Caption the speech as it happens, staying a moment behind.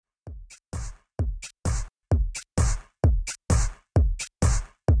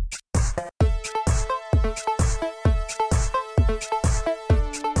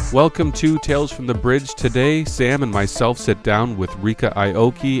Welcome to Tales from the Bridge. Today, Sam and myself sit down with Ryka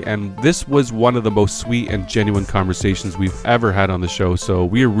Aoki, and this was one of the most sweet and genuine conversations we've ever had on the show, so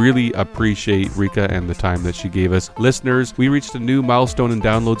we really appreciate Ryka and the time that she gave us. Listeners, we reached a new milestone in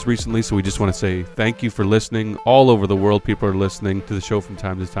downloads recently, so we just want to say thank you for listening. All over the world, people are listening to the show from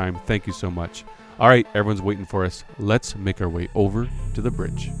time to time. Thank you so much. All right, everyone's waiting for us. Let's make our way over to the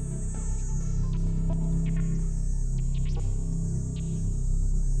bridge.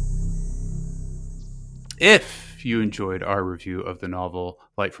 If you enjoyed our review of the novel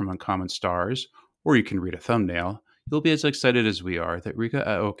Light from Uncommon Stars, or you can read a thumbnail, you'll be as excited as we are that Ryka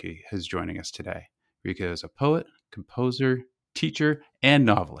Aoki is joining us today. Ryka is a poet, composer, teacher, and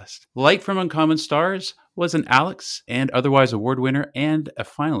novelist. Light from Uncommon Stars was an Alex and otherwise award winner and a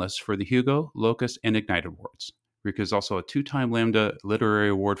finalist for the Hugo, Locus, and Ignite Awards. Ryka is also a two-time Lambda Literary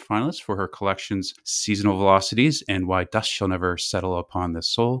Award finalist for her collections Seasonal Velocities and Why Dust Shall Never Settle Upon the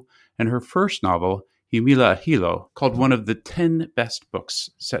Soul, and her first novel, Humila Hilo, called one of the 10 best books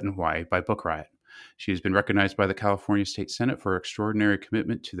set in Hawaii by Book Riot. She has been recognized by the California State Senate for her extraordinary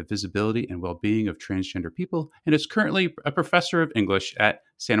commitment to the visibility and well-being of transgender people, and is currently a professor of English at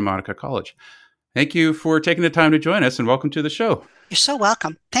Santa Monica College. Thank you for taking the time to join us, and welcome to the show. You're so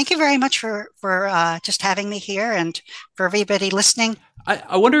welcome. Thank you very much for just having me here, and for everybody listening.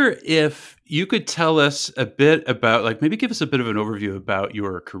 I wonder if you could tell us a bit about, maybe give us a bit of an overview about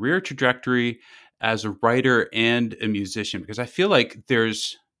your career trajectory as a writer and a musician, because I feel like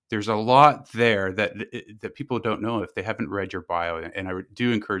there's a lot there that people don't know if they haven't read your bio, and I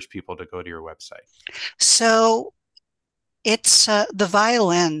do encourage people to go to your website. So it's the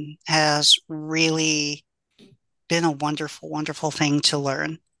violin has really been a wonderful, wonderful thing to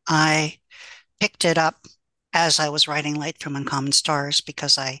learn. I picked it up as I was writing Light from Uncommon Stars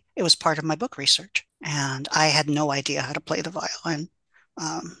because it was part of my book research, and I had no idea how to play the violin.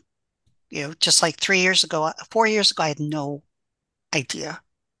 Just like 4 years ago, I had no idea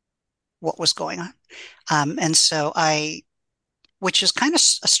what was going on. And so which is kind of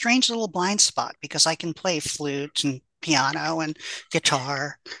a strange little blind spot because I can play flute and piano and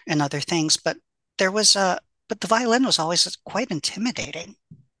guitar and other things, but the violin was always quite intimidating.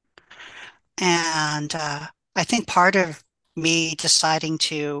 And I think part of me deciding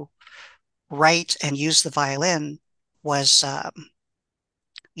to write and use the violin was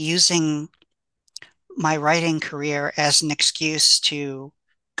using my writing career as an excuse to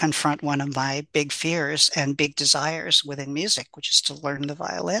confront one of my big fears and big desires within music, which is to learn the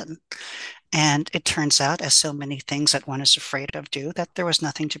violin. And it turns out, as so many things that one is afraid of do, that there was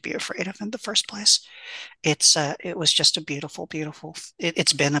nothing to be afraid of in the first place. It was just a beautiful, beautiful.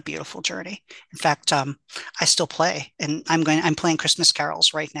 It's been a beautiful journey. In fact, I still play, and I'm playing Christmas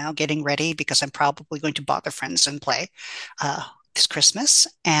carols right now, getting ready because I'm probably going to bother friends and play this Christmas.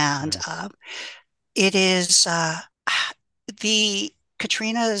 And it is the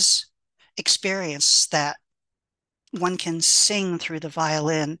Katrina's experience that one can sing through the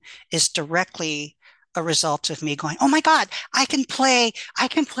violin is directly a result of me going, oh my God, I can play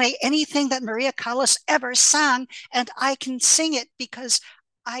anything that Maria Callas ever sang, and I can sing it because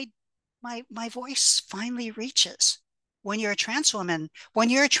my voice finally reaches. When you're a trans woman,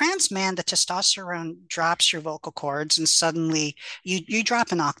 when you're a trans man, the testosterone drops your vocal cords and suddenly you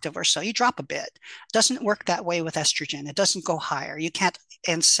drop an octave or so, you drop a bit. It doesn't work that way with estrogen. It doesn't go higher. You can't.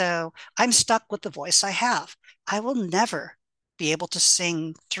 And so I'm stuck with the voice I have. I will never be able to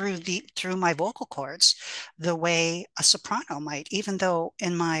sing through my vocal cords the way a soprano might, even though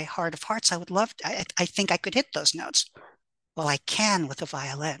in my heart of hearts, I think I could hit those notes. Well, I can with the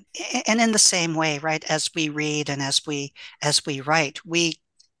violin. And in the same way, right, as we read and as we write, we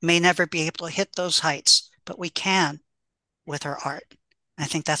may never be able to hit those heights, but we can with our art. And I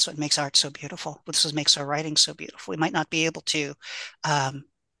think that's what makes art so beautiful. This is what makes our writing so beautiful. We might not be able to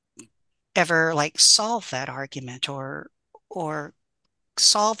ever solve that argument or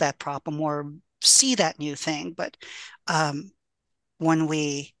solve that problem or see that new thing, but when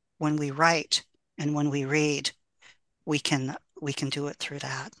we write and when we read, we can do it through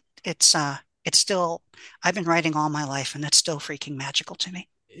that. It's still, I've been writing all my life, and it's still freaking magical to me.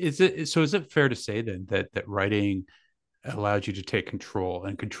 Is it fair to say then that writing allowed you to take control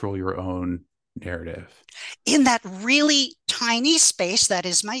and control your own narrative in that really tiny space that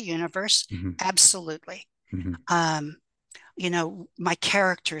is my universe? Mm-hmm. Absolutely. Mm-hmm. My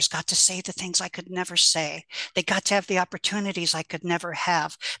characters got to say the things I could never say. They got to have the opportunities I could never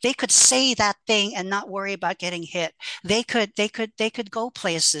have. They could say that thing and not worry about getting hit. They could go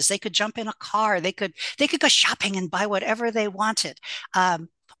places. They could jump in a car. They could go shopping and buy whatever they wanted.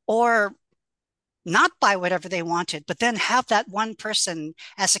 Or not buy whatever they wanted, but then have that one person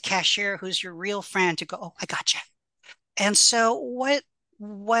as a cashier who's your real friend to go, oh, I got you. And so what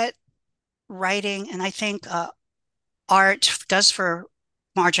writing and I think art does for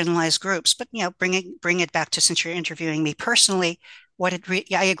marginalized groups, but bring it back to since you're interviewing me personally,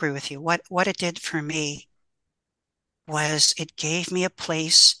 I agree with you. What it did for me was it gave me a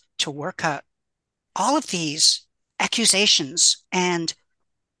place to work out all of these accusations and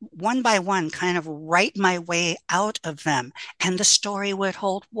one by one kind of write my way out of them, and the story would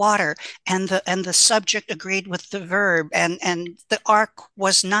hold water, and the subject agreed with the verb, and the arc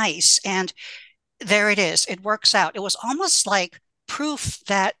was nice, and there it is, it works out. It was almost like proof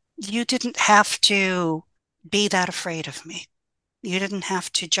that you didn't have to be that afraid of me. You didn't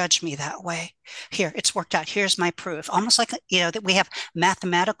have to judge me that way. Here, it's worked out. Here's my proof. Almost like, that we have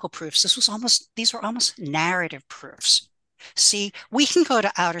mathematical proofs. These were almost narrative proofs. See, we can go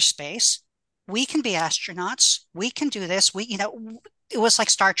to outer space. We can be astronauts. We can do this. It was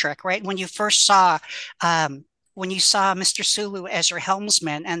like Star Trek, right? Um, when you saw Mr. Sulu as your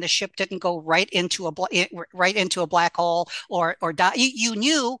helmsman and the ship didn't go right into a black hole or die, you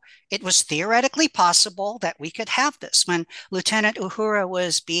knew it was theoretically possible that we could have this. When Lieutenant Uhura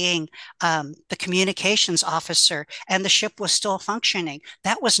was being the communications officer and the ship was still functioning,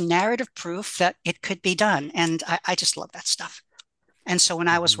 that was narrative proof that it could be done. And I just love that stuff. And so when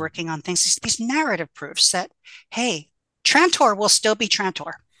I was Mhm. working on things, these narrative proofs that, hey, Trantor will still be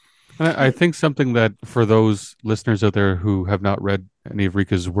Trantor. And I think something that for those listeners out there who have not read any of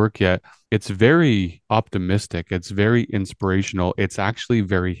Rika's work yet, it's very optimistic. It's very inspirational. It's actually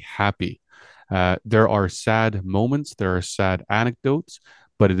very happy. There are sad moments, there are sad anecdotes,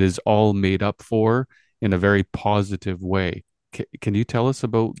 but it is all made up for in a very positive way. Can you tell us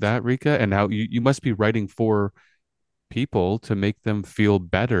about that, Rika? And how you must be writing for people to make them feel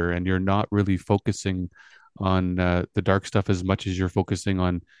better, and you're not really focusing on the dark stuff as much as you're focusing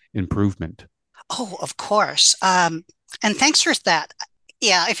on improvement. Oh, of course. And thanks for that.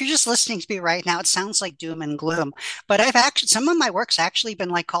 Yeah, if you're just listening to me right now, it sounds like doom and gloom. But I've actually some of my work's actually been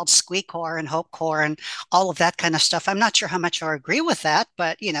like called squeakcore and hopecore and all of that kind of stuff. I'm not sure how much I agree with that,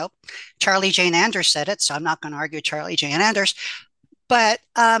 but Charlie Jane Anders said it, so I'm not going to argue Charlie Jane Anders. But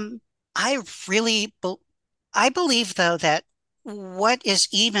I really, I believe though that what is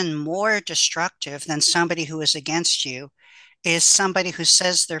even more destructive than somebody who is against you is somebody who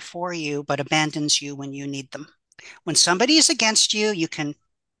says they're for you but abandons you when you need them. When somebody is against you, you can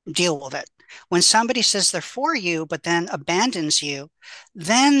deal with it. When somebody says they're for you but then abandons you,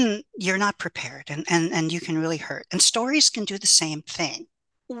 then you're not prepared and you can really hurt. And stories can do the same thing.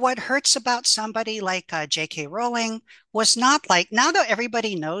 What hurts about somebody like J.K. Rowling was not like, now that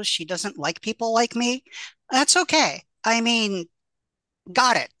everybody knows she doesn't like people like me, that's okay. I mean,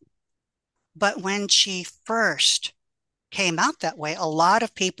 got it. But when she first came out that way, a lot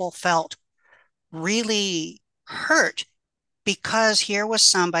of people felt really hurt because here was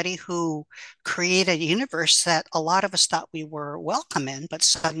somebody who created a universe that a lot of us thought we were welcome in, but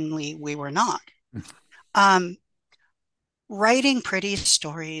suddenly we were not. Um, Writing pretty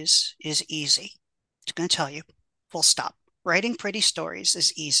stories is easy. I'm going to tell you, full stop. Writing pretty stories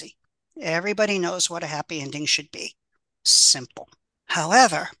is easy. Everybody knows what a happy ending should be. Simple.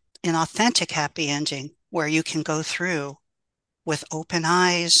 However, an authentic happy ending where you can go through with open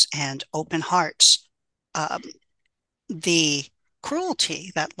eyes and open hearts um, the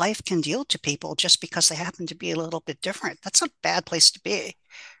cruelty that life can deal to people just because they happen to be a little bit different. That's a bad place to be.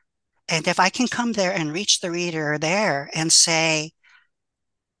 And if I can come there and reach the reader there and say,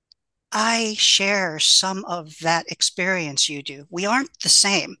 I share some of that experience you do. We aren't the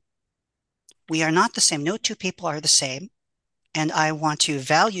same. We are not the same. No two people are the same. And I want to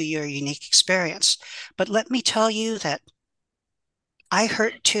value your unique experience. But let me tell you that I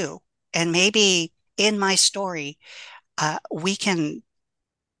hurt too. And maybe in my story, we can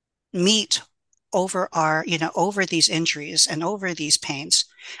meet over these injuries and over these pains.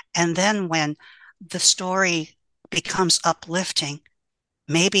 And then when the story becomes uplifting,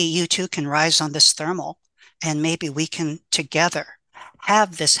 maybe you too can rise on this thermal and maybe we can together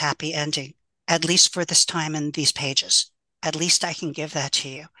have this happy ending, at least for this time in these pages. At least I can give that to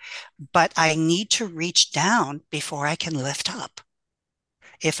you. But I need to reach down before I can lift up.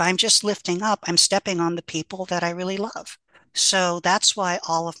 If I'm just lifting up, I'm stepping on the people that I really love. So that's why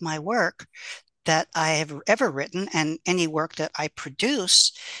all of my work that I have ever written and any work that I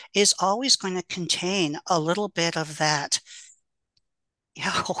produce is always going to contain a little bit of that. You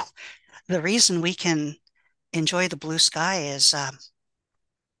know, the reason we can enjoy the blue sky is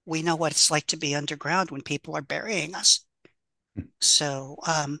we know what it's like to be underground when people are burying us. So,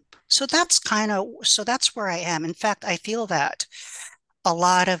 so that's so that's where I am. In fact, I feel that a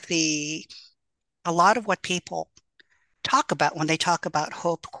lot of the, a lot of what people talk about when they talk about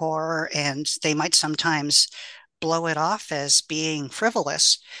hope core, and they might sometimes blow it off as being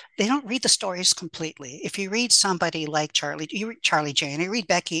frivolous, they don't read the stories completely. If you read somebody like you read Charlie Jane, you read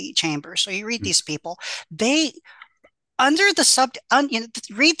Becky Chambers, or you read these people, they under the you know,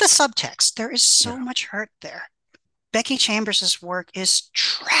 read the subtext. There is so Yeah. much hurt there. Becky Chambers's work is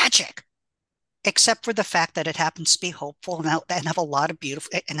tragic, except for the fact that it happens to be hopeful and have a lot of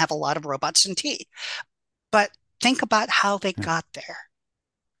beautiful and have a lot of robots and tea. But think about how they Yeah. got there.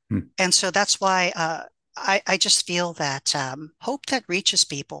 Hmm. And so that's why I just feel that hope that reaches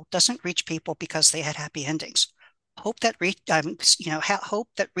people doesn't reach people because they had happy endings. Hope that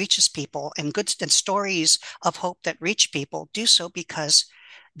reaches people, and good and stories of hope that reach people do so because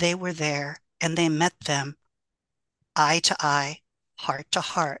they were there and they met them eye to eye, heart to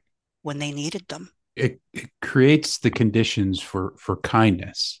heart when they needed them. It creates the conditions for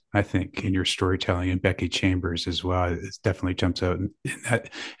kindness, I think, in your storytelling, and Becky Chambers as well. It definitely jumps out in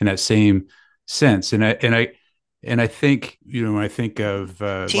that same sense. And I think, when I think of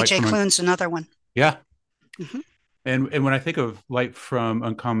Light TJ from Klune's another one. yeah, Mhm, and when I think of Light from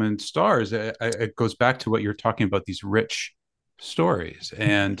Uncommon Stars, it goes back to what you're talking about, these rich stories.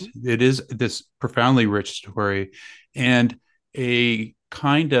 And mhm, it is this profoundly rich story and a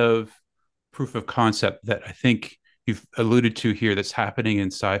kind of proof of concept that I think you've alluded to here that's happening in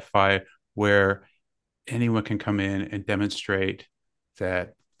sci-fi, where anyone can come in and demonstrate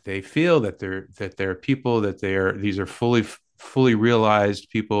that they feel that they're people, that they're these are fully realized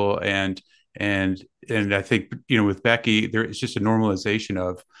people. And I think, with Becky, there is just a normalization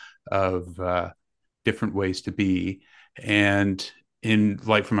of different ways to be. And in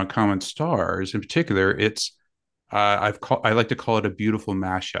Light from Uncommon Stars in particular, it's I like to call it a beautiful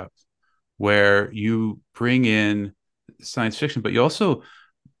mashup, where you bring in science fiction, but you also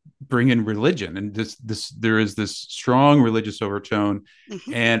bring in religion, and this there is this strong religious overtone.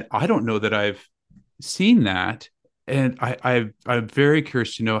 mhm. And I don't know that I've seen that, and I'm very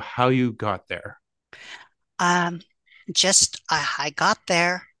curious to know how you got there. Um, I got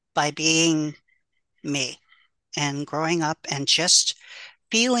there by being me and growing up and just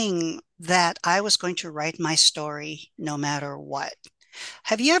feeling that I was going to write my story no matter what.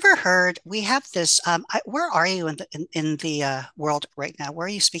 Have you ever heard? We have this. Where are you in the world right now? Where are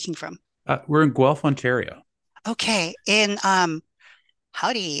you speaking from? We're in Guelph, Ontario. Okay, in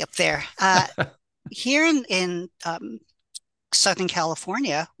howdy up there. Here in Southern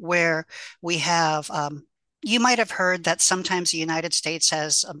California, where we have, you might have heard that sometimes the United States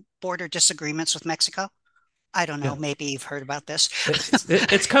has border disagreements with Mexico. I don't know. Yeah, Maybe you've heard about this.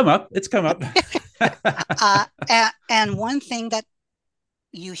 it's come up. It's come up. And one thing that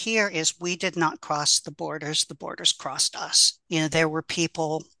you hear is we did not cross the borders crossed us. You know, there were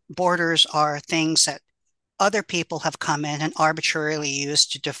people, borders are things that other people have come in and arbitrarily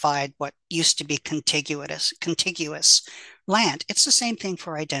used to divide what used to be contiguous land. It's the same thing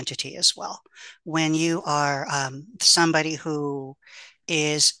for identity as well. When you are somebody who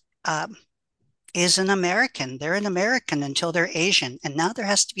is is an American. They're an American until they're Asian. And now there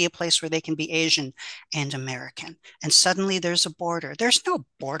has to be a place where they can be Asian and American. And suddenly there's a border. There's no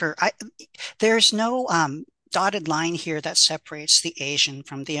border. There's no dotted line here that separates the Asian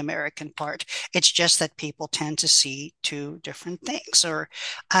from the American part. It's just that people tend to see two different things. Or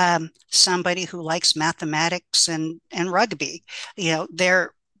somebody who likes mathematics and rugby,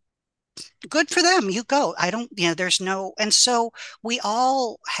 they're good for them. You go. I don't, there's no, and so we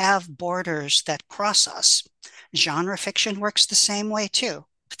all have borders that cross us. Genre fiction works the same way too.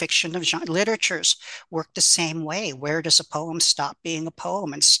 Fiction of genre literatures work the same way. Where does a poem stop being a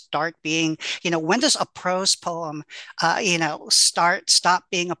poem and start being, when does a prose poem, stop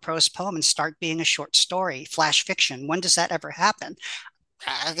being a prose poem and start being a short story, flash fiction? When does that ever happen?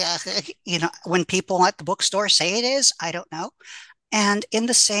 When people at the bookstore say it is, I don't know. And in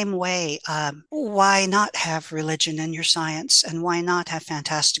the same way, why not have religion in your science and why not have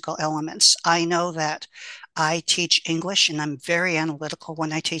fantastical elements? I know that I teach English and I'm very analytical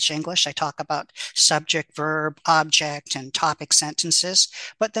when I teach English. I talk about subject, verb, object, and topic sentences.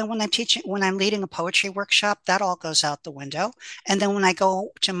 But then when I'm leading a poetry workshop, that all goes out the window. And then when I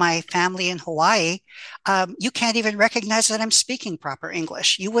go to my family in Hawaii, you can't even recognize that I'm speaking proper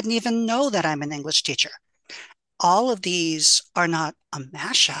English. You wouldn't even know that I'm an English teacher. All of these are not a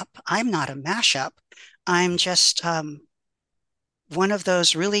mashup. I'm not a mashup. I'm just one of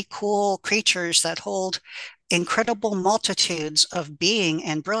those really cool creatures that hold incredible multitudes of being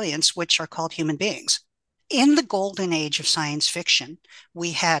and brilliance, which are called human beings. in the golden age of science fiction,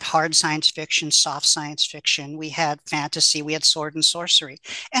 we had hard science fiction, soft science fiction, we had fantasy, we had sword and sorcery.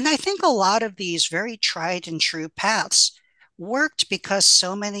 And I think a lot of these very tried and true paths worked because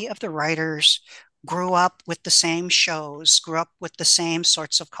so many of the writers grew up with the same shows, grew up with the same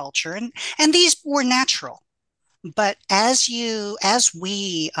sorts of culture, and these were natural. But as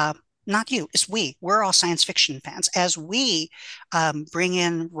we, not you, it's we, we're all science fiction fans. As we bring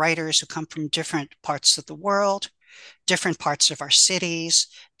in writers who come from different parts of the world, different parts of our cities,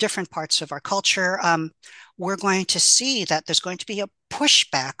 different parts of our culture, we're going to see that there's going to be a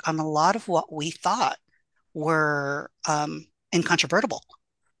pushback on a lot of what we thought were incontrovertible.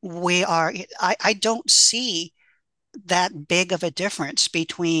 I don't see that big of a difference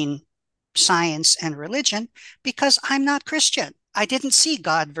between science and religion because I'm not Christian. I didn't see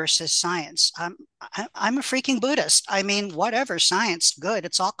God versus science. I'm a freaking Buddhist. I mean, whatever, science, good,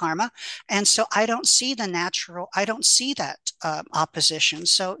 it's all karma. And so I don't see I don't see that opposition.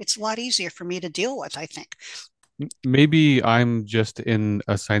 So it's a lot easier for me to deal with, I think. Maybe I'm just in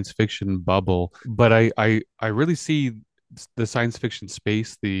a science fiction bubble, but I really see the science fiction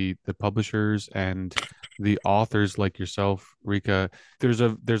space, the publishers and the authors like yourself, Rika. There's a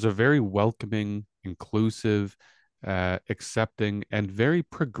very welcoming, inclusive, accepting, and very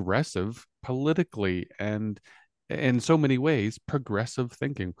progressive politically and in so many ways progressive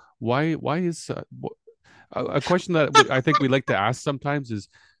thinking. Why is a question that I think we like to ask sometimes is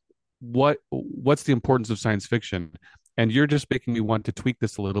what's the importance of science fiction? And you're just making me want to tweak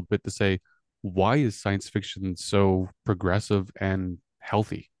this a little bit to say, why is science fiction so progressive and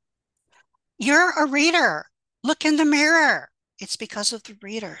healthy? You're a reader. Look in the mirror. It's because of the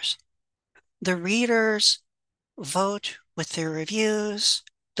readers. The readers vote with their reviews,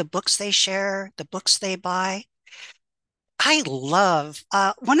 the books they share, the books they buy. I love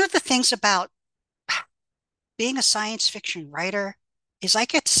one of the things about being a science fiction writer is I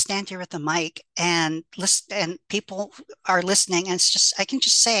get to stand here at the mic and listen, and people are listening, and it's just I can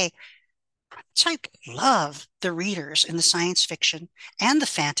just say, I love the readers in the science fiction and the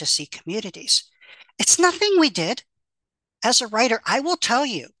fantasy communities. It's nothing we did. As a writer, I will tell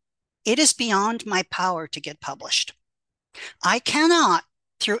you, it is beyond my power to get published. I cannot,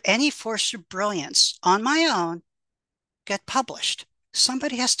 through any force of brilliance on my own, get published.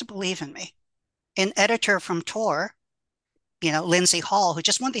 Somebody has to believe in me. An editor from Tor, Lindsay Hall, who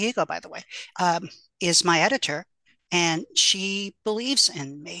just won the Hugo, by the way, is my editor, and she believes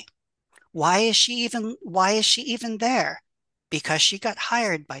in me. Why is she even there? Because she got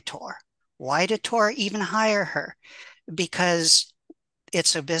hired by Tor. Why did Tor even hire her? Because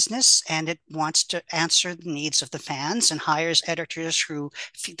it's a business and it wants to answer the needs of the fans and hires editors who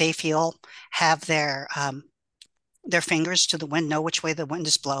they feel have their fingers to the wind, know which way the wind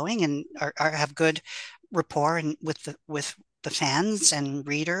is blowing, and have good rapport with the fans and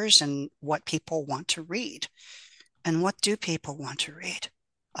readers and what people want to read. And what do people want to read?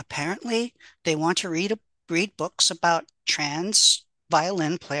 Apparently, they want to read books about trans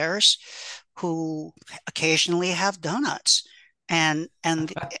violin players who occasionally have donuts and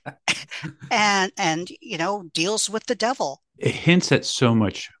deals with the devil. It hints at so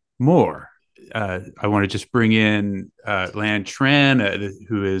much more. I want to just bring in Lan Tran,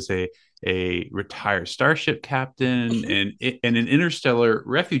 who is a retired starship captain Mhm, and an interstellar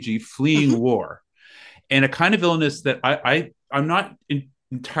refugee fleeing mhm. war, and a kind of illness that I'm not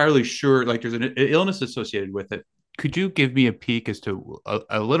entirely sure. Like there's an illness associated with it. Could you give me a peek as to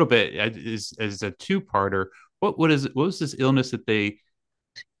a little bit as a two-parter? What was this illness that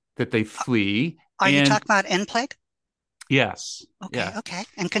they flee? Are you And talking about N plague? yes, Okay, yes, okay.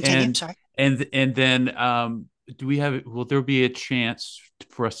 And continue. and Sorry. and then do we have? Will there be a chance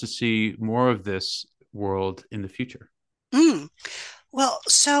for us to see more of this world in the future? Mm. Well,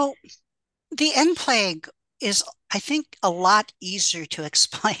 so the N plague is, I think, a lot easier to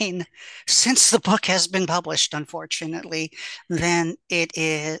explain since the book has been published, unfortunately, than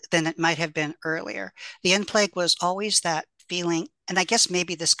it might have been earlier. The N plague was always that feeling, and I guess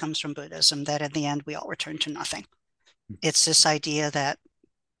maybe this comes from Buddhism, that in the end we all return to nothing. It's this idea that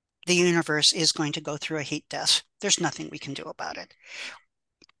the universe is going to go through a heat death. There's nothing we can do about it.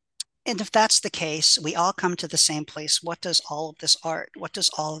 And if that's the case, we all come to the same place. What does all of this art, what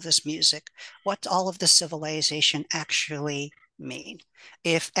does all of this music, what all of this civilization actually mean?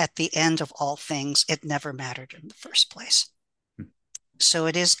 If at the end of all things, it never mattered in the first place. So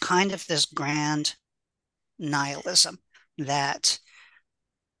it is kind of this grand nihilism that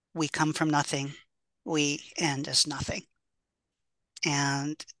we come from nothing, we end as nothing.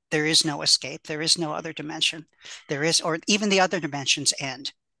 And there is no escape. There is no other dimension. Or even the other dimensions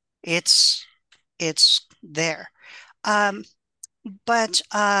end. It's it's there. Um, but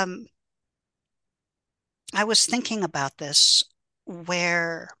I was thinking about this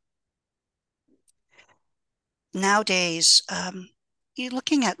where nowadays, you're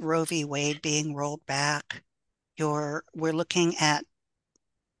looking at Roe v. Wade being rolled back. We're looking at,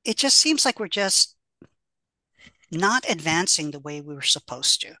 it just seems like we're just not advancing the way we were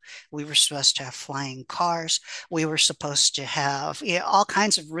supposed to. We were supposed to have flying cars. We were supposed to have, all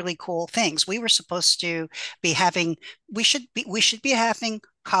kinds of really cool things. We were supposed to be having, we should be having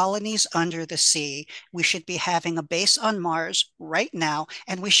colonies under the sea. We should be having a base on Mars right now,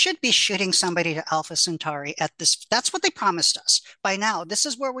 and we should be shooting somebody to Alpha Centauri at this. That's what they promised us. By now, this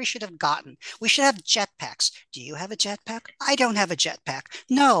is where we should have gotten. We should have jetpacks. Do you have a jetpack? I don't have a jetpack.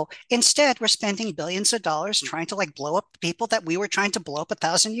 No, instead, we're spending billions of dollars trying to like blow up people that we were trying to blow up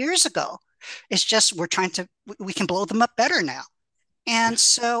 1,000 years ago. It's just we can blow them up better now. And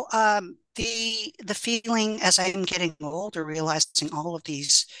so the feeling as I'm getting older, realizing all of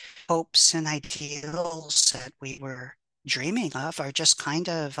these hopes and ideals that we were dreaming of are just kind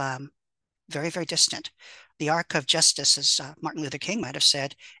of very, very distant. The arc of justice, as Martin Luther King might have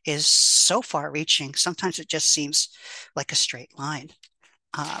said, is so far reaching. Sometimes it just seems like a straight line,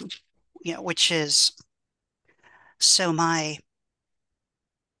 um, which is so my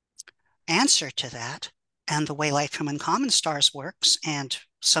answer to that and the way Light from Uncommon Stars works and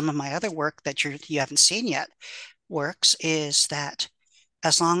some of my other work that you haven't seen yet works is that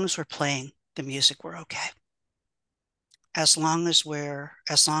as long as we're playing the music, we're okay. As long as we're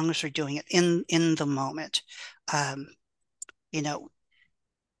doing it in the moment, um, you know,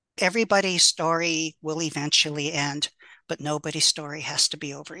 everybody's story will eventually end, but nobody's story has to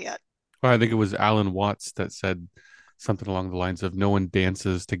be over yet. Well, I think it was Alan Watts that said something along the lines of no one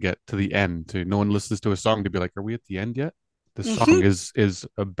dances to get to the end. No one listens to a song to be like, are we at the end yet? The Mm-hmm. song is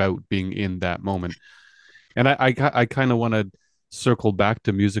about being in that moment. And I kind of want to circle back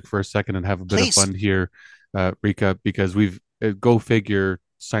to music for a second and have a bit of Please. fun here, Rika, because we've go figure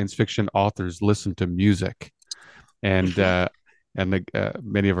science fiction authors listen to music, and Mm-hmm.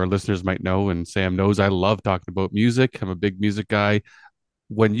 many of our listeners might know, and Sam knows I love talking about music. I'm a big music guy.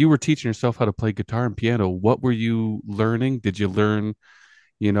 When you were teaching yourself how to play guitar and piano, what were you learning? Did you learn,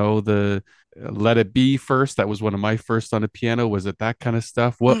 the Let It Be first? That was one of my first on a piano. Was it that kind of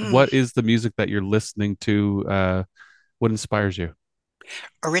stuff? Mm. What is the music that you're listening to? What inspires you?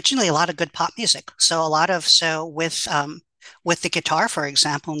 Originally a lot of good pop music. So a lot of so with the guitar, for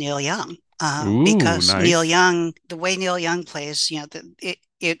example, Neil Young. Ooh, Because Neil nice. Young, the way Neil Young plays,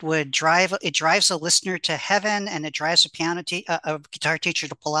 it drives a listener to heaven, and it drives a guitar teacher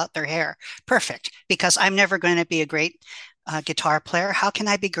to pull out their hair. Perfect, because I'm never going to be a great guitar player. How can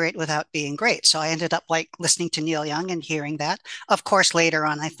I be great without being great? So I ended up like listening to Neil Young and hearing that. Of course, later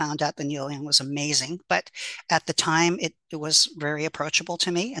on, I found out that Neil Young was amazing, but at the time, it was very approachable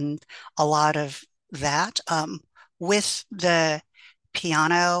to me, and a lot of that. With the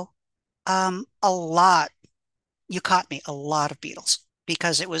piano, a lot, you caught me, a lot of Beatles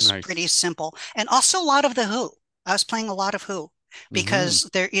because it was pretty Nice. simple, and also a lot of the Who. I was playing a lot of Who Mm-hmm. because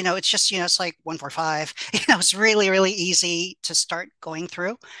it's just, it's like 145. It's really, really easy to start going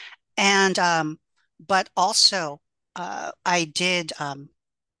through. And but also I did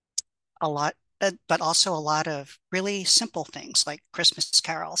a lot, but also a lot of really simple things like Christmas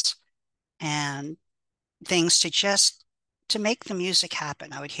carols and things to make the music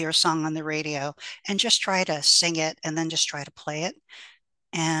happen. I would hear a song on the radio and just try to sing it and then just try to play it.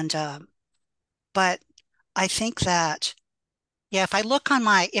 And but I think that yeah, if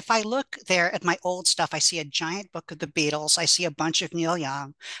I look there at my old stuff, I see a giant book of the Beatles. I see a bunch of Neil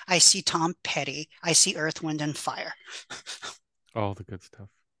Young. I see Tom Petty. I see Earth, Wind, and Fire. All the good stuff.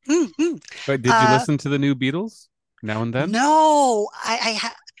 Mhm. But did you Uh, listen to the new Beatles now and then? no,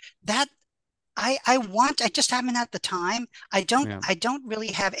 that I just haven't had the time. Yeah. I don't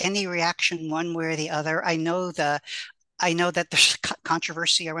really have any reaction one way or the other. I know that there's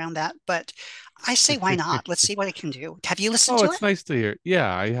controversy around that, but I say why not? Let's see what I can do. Have you listened Oh, to it's it? nice to hear.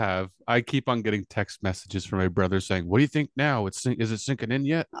 Yeah, I have. I keep on getting text messages from my brother saying, "What do you think now? Is it sinking in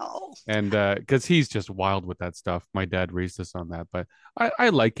yet?" Oh. And because he's just wild with that stuff. My dad raised us on that, but I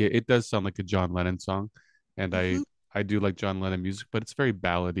like it. It does sound like a John Lennon song, and Hmm. I do like John Lennon music, but it's very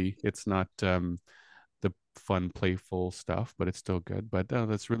ballady. It's not the fun, playful stuff, but it's still good. But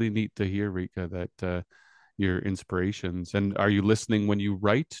that's really neat to hear, Rika, that your inspirations. And are you listening when you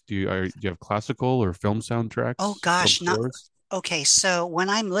write? Do you have classical or film Oh soundtracks, film gosh, not scores? okay. So when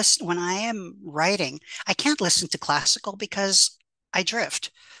I am writing, I can't listen to classical because I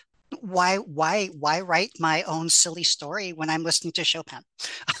drift. Why write my own silly story when I'm listening to Chopin?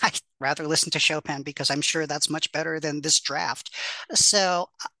 I'd rather listen to Chopin because I'm sure that's much better than this draft. So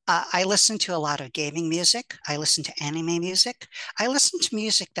I listen to a lot of gaming music. I listen to anime music. I listen to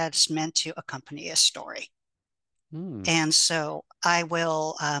music that's meant to accompany a story. Hmm. And so I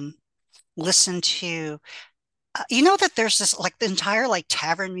will listen to you know that there's this like the entire like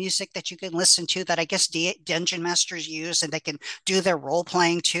tavern music that you can listen to that I guess dungeon masters use and they can do their role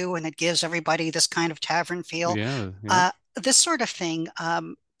playing too, and it gives everybody this kind of tavern feel. Yeah, yeah. This sort of thing,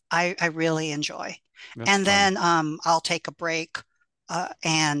 I really enjoy. That's And fun. then I'll take a break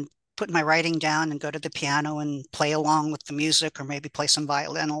and put my writing down and go to the piano and play along with the music, or maybe play some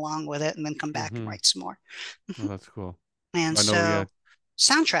violin along with it, and then come back and Hmm. write some more. Well, that's cool. And I know, yeah. so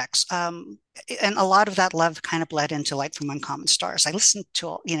soundtracks, and a lot of that love kind of bled into Light from Uncommon Stars. I listened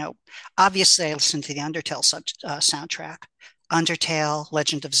to, obviously I listened to the Undertale soundtrack, Undertale,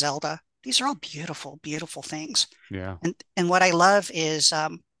 Legend of Zelda. These are all beautiful, beautiful things. Yeah. And what I love is,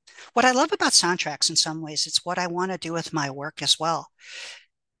 what I love about soundtracks in some ways, it's what I want to do with my work as well.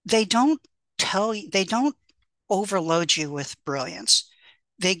 They don't they don't overload you with brilliance.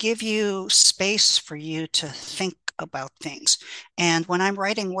 They give you space for you to think about things. And when I'm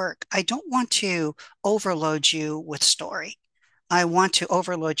writing work, I don't want to overload you with story. I want to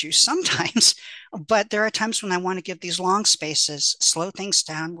overload you sometimes, but there are times when I want to give these long spaces, slow things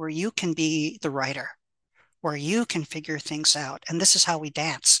down where you can be the writer, where you can figure things out. And this is how we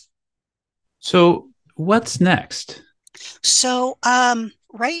dance. So, what's next? So,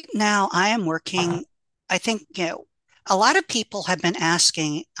 right now I am working, I think, a lot of people have been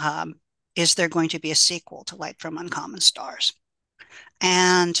asking, is there going to be a sequel to Light from Uncommon Stars?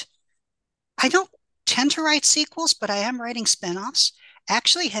 And I don't tend to write sequels, but I am writing spin-offs.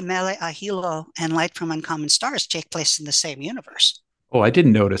 Actually, Himele Ahilo and Light from Uncommon Stars take place in the same universe. Oh, I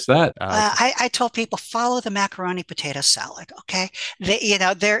didn't notice that. I told people follow the macaroni potato salad. Okay, there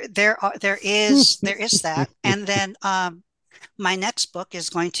is that, and then my next book is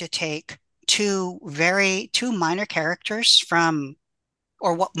going to take two minor characters from,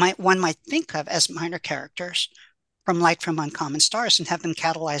 or one might think of as minor characters from Light from Uncommon Stars, and have them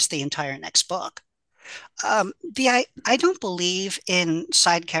catalyze the entire next book. I don't believe in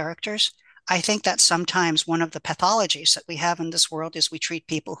side characters. I think that sometimes one of the pathologies that we have in this world is we treat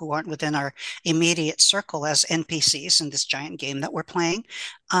people who aren't within our immediate circle as NPCs in this giant game that we're playing.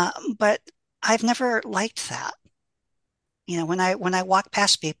 But I've never liked that. When I walk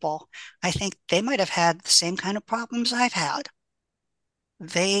past people, I think they might have had the same kind of problems I've had.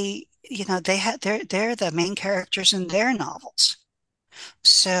 They're the main characters in their novels.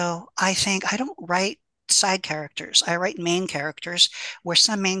 So I think I don't write side characters. I write main characters where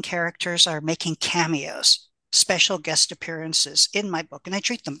some main characters are making cameos, special guest appearances in my book, and I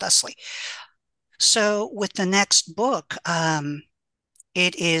treat them thusly. So with the next book,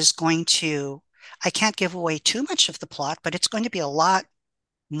 it is going to, I can't give away too much of the plot, but it's going to be a lot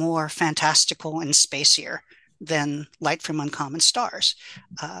more fantastical and spacier than Light from Uncommon Stars.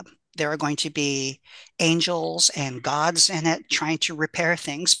 Uh, there are going to be angels and gods in it trying to repair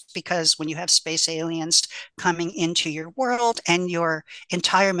things, because when you have space aliens coming into your world and your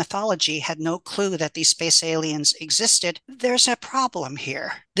entire mythology had no clue that these space aliens existed, there's a problem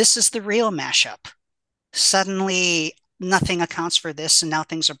here. This is the real mashup. Suddenly, nothing accounts for this, and now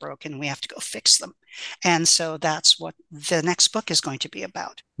things are broken. We have to go fix them. And so that's what the next book is going to be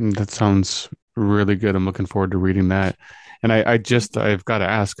about. That sounds really good. I'm looking forward to reading that. And I've got to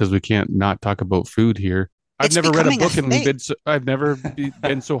ask because we can't not talk about food here. I've It's never read a becoming a book and thing. I've never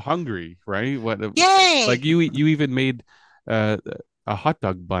been so hungry, right? Like Yay! you even made uh, a hot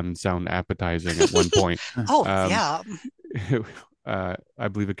dog bun sound appetizing at one point. Oh, Um, yeah. I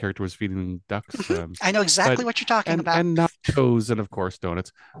believe a character was feeding ducks. I know But exactly what you're talking about. and nachos and of course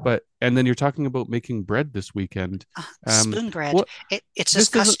donuts. But and then you're talking about making bread this weekend. Spoon bread. What It's this this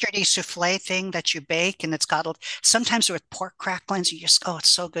doesn't custardy souffle thing that you bake, and it's got sometimes with pork cracklings. Oh, it's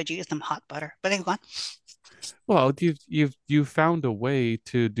so good. You eat them hot butter. But anyway, well, you've found a way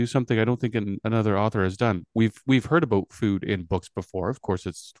to do something I don't think another author has done. We've heard about food in books before. Of course,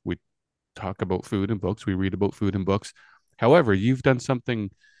 it's we talk about food in books, we read about food in books. However, you've done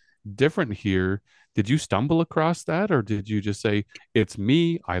something different here. Did you stumble across that, or did you just say, "It's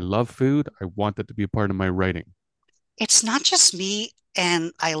me. I love food. I want that to be a part of my writing"? it's not just me,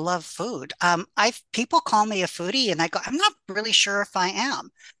 and I love food. I people call me a foodie, and I go, I'm not really sure if I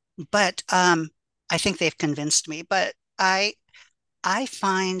am, but I think they've convinced me. But I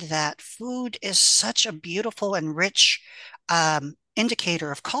find that food is such a beautiful and rich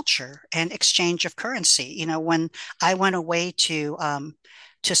indicator of culture and exchange of currency. When I went away to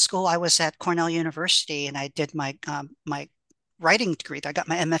to school. I was at Cornell University, and I did my writing degree. I got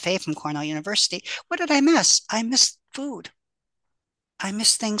my MFA from Cornell University. What did I miss? I missed food. I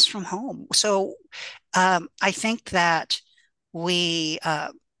miss things from home. So I think that we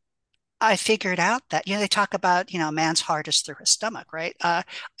I figured out that, they talk about, a man's heart is through his stomach, right?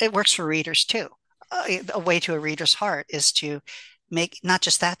 It works for readers too. A way to a reader's heart is to make, not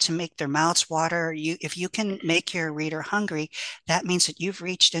just that, to make their mouths water. If you can make your reader hungry, that means that you've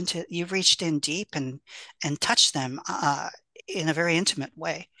reached in deep and touched them in a very intimate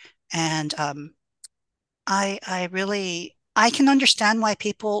way. And I can understand why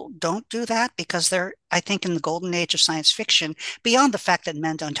people don't do that, because I think, in the golden age of science fiction, beyond the fact that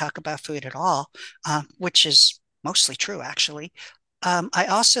men don't talk about food at all, which is mostly true, actually. I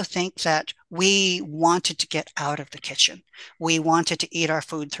also think that we wanted to get out of the kitchen. We wanted to eat our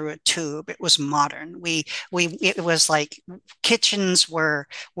food through a tube. It was modern. It was like kitchens were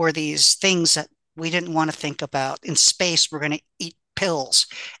these things that we didn't want to think about. In space, we're going to eat pills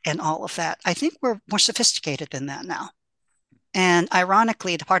and all of that. I think we're more sophisticated than that now. And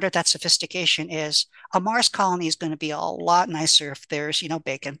ironically, the part of that sophistication is a Mars colony is going to be a lot nicer if there's,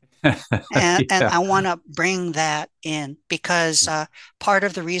 bacon. And I want to bring that in, because part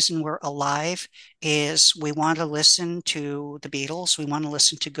of the reason we're alive is we want to listen to the Beatles. We want to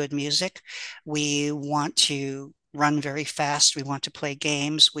listen to good music. We want to run very fast. We want to play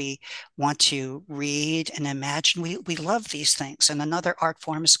games. We want to read and imagine. We love these things. And another art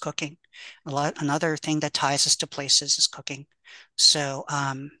form is cooking. Another thing that ties us to places is cooking. So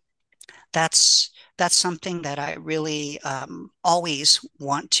that's something that I really always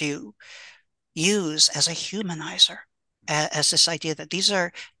want to use as a humanizer, as this idea that these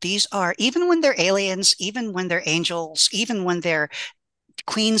are, even when they're aliens, even when they're angels, even when they're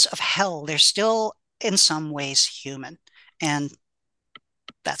queens of hell, they're still in some ways human. And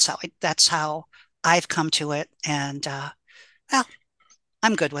that's how I've come to it. And well,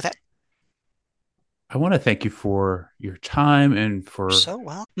 I'm good with it. I want to thank you for your time and for... So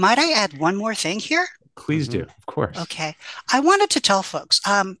well. Might I add one more thing here? Please do, of course. Okay. I wanted to tell folks,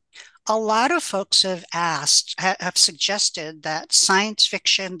 a lot of folks have suggested that science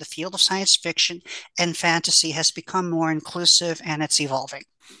fiction, the field of science fiction and fantasy, has become more inclusive, and it's evolving.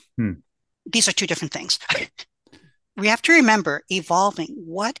 These are two different things. We have to remember, evolving.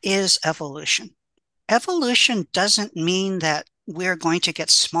 What is evolution? Evolution doesn't mean that we're going to get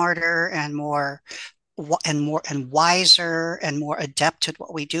smarter and more and wiser and more adept at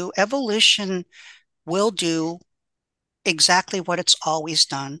what we do. Evolution will do exactly what it's always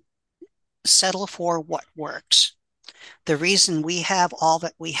done: settle for what works. The reason we have all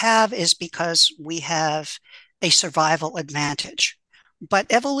that we have is because we have a survival advantage. But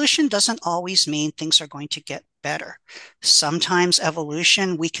evolution doesn't always mean things are going to get better. Sometimes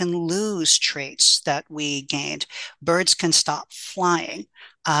evolution, we can lose traits that we gained. Birds can stop flying.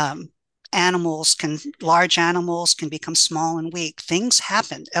 Large animals can become small and weak. Things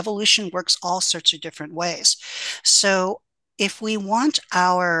happen. Evolution works all sorts of different ways. So if we want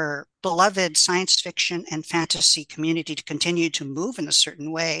our beloved science fiction and fantasy community to continue to move in a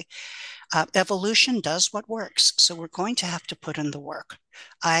certain way, evolution does what works. So we're going to have to put in the work.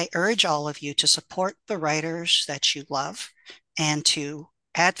 I urge all of you to support the writers that you love, and to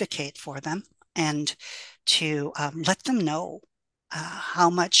advocate for them, and to let them know how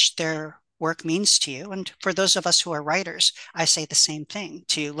much their work means to you. And for those of us who are writers, I say the same thing,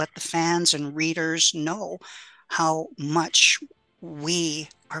 to let the fans and readers know how much we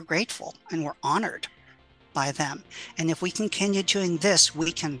are grateful and we're honored by them. And if we continue doing this,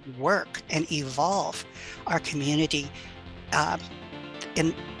 we can work and evolve our community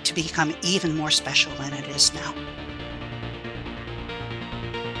to become even more special than it is now.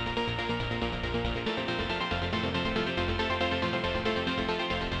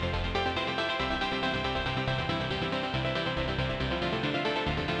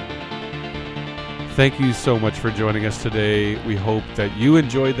 Thank you so much for joining us today. We hope that you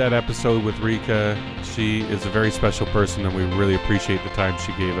enjoyed that episode with Ryka. She is a very special person, and we really appreciate the time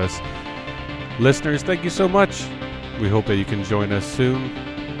she gave us. Listeners, thank you so much. We hope that you can join us soon.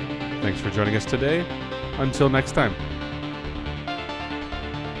 Thanks for joining us today. Until next time.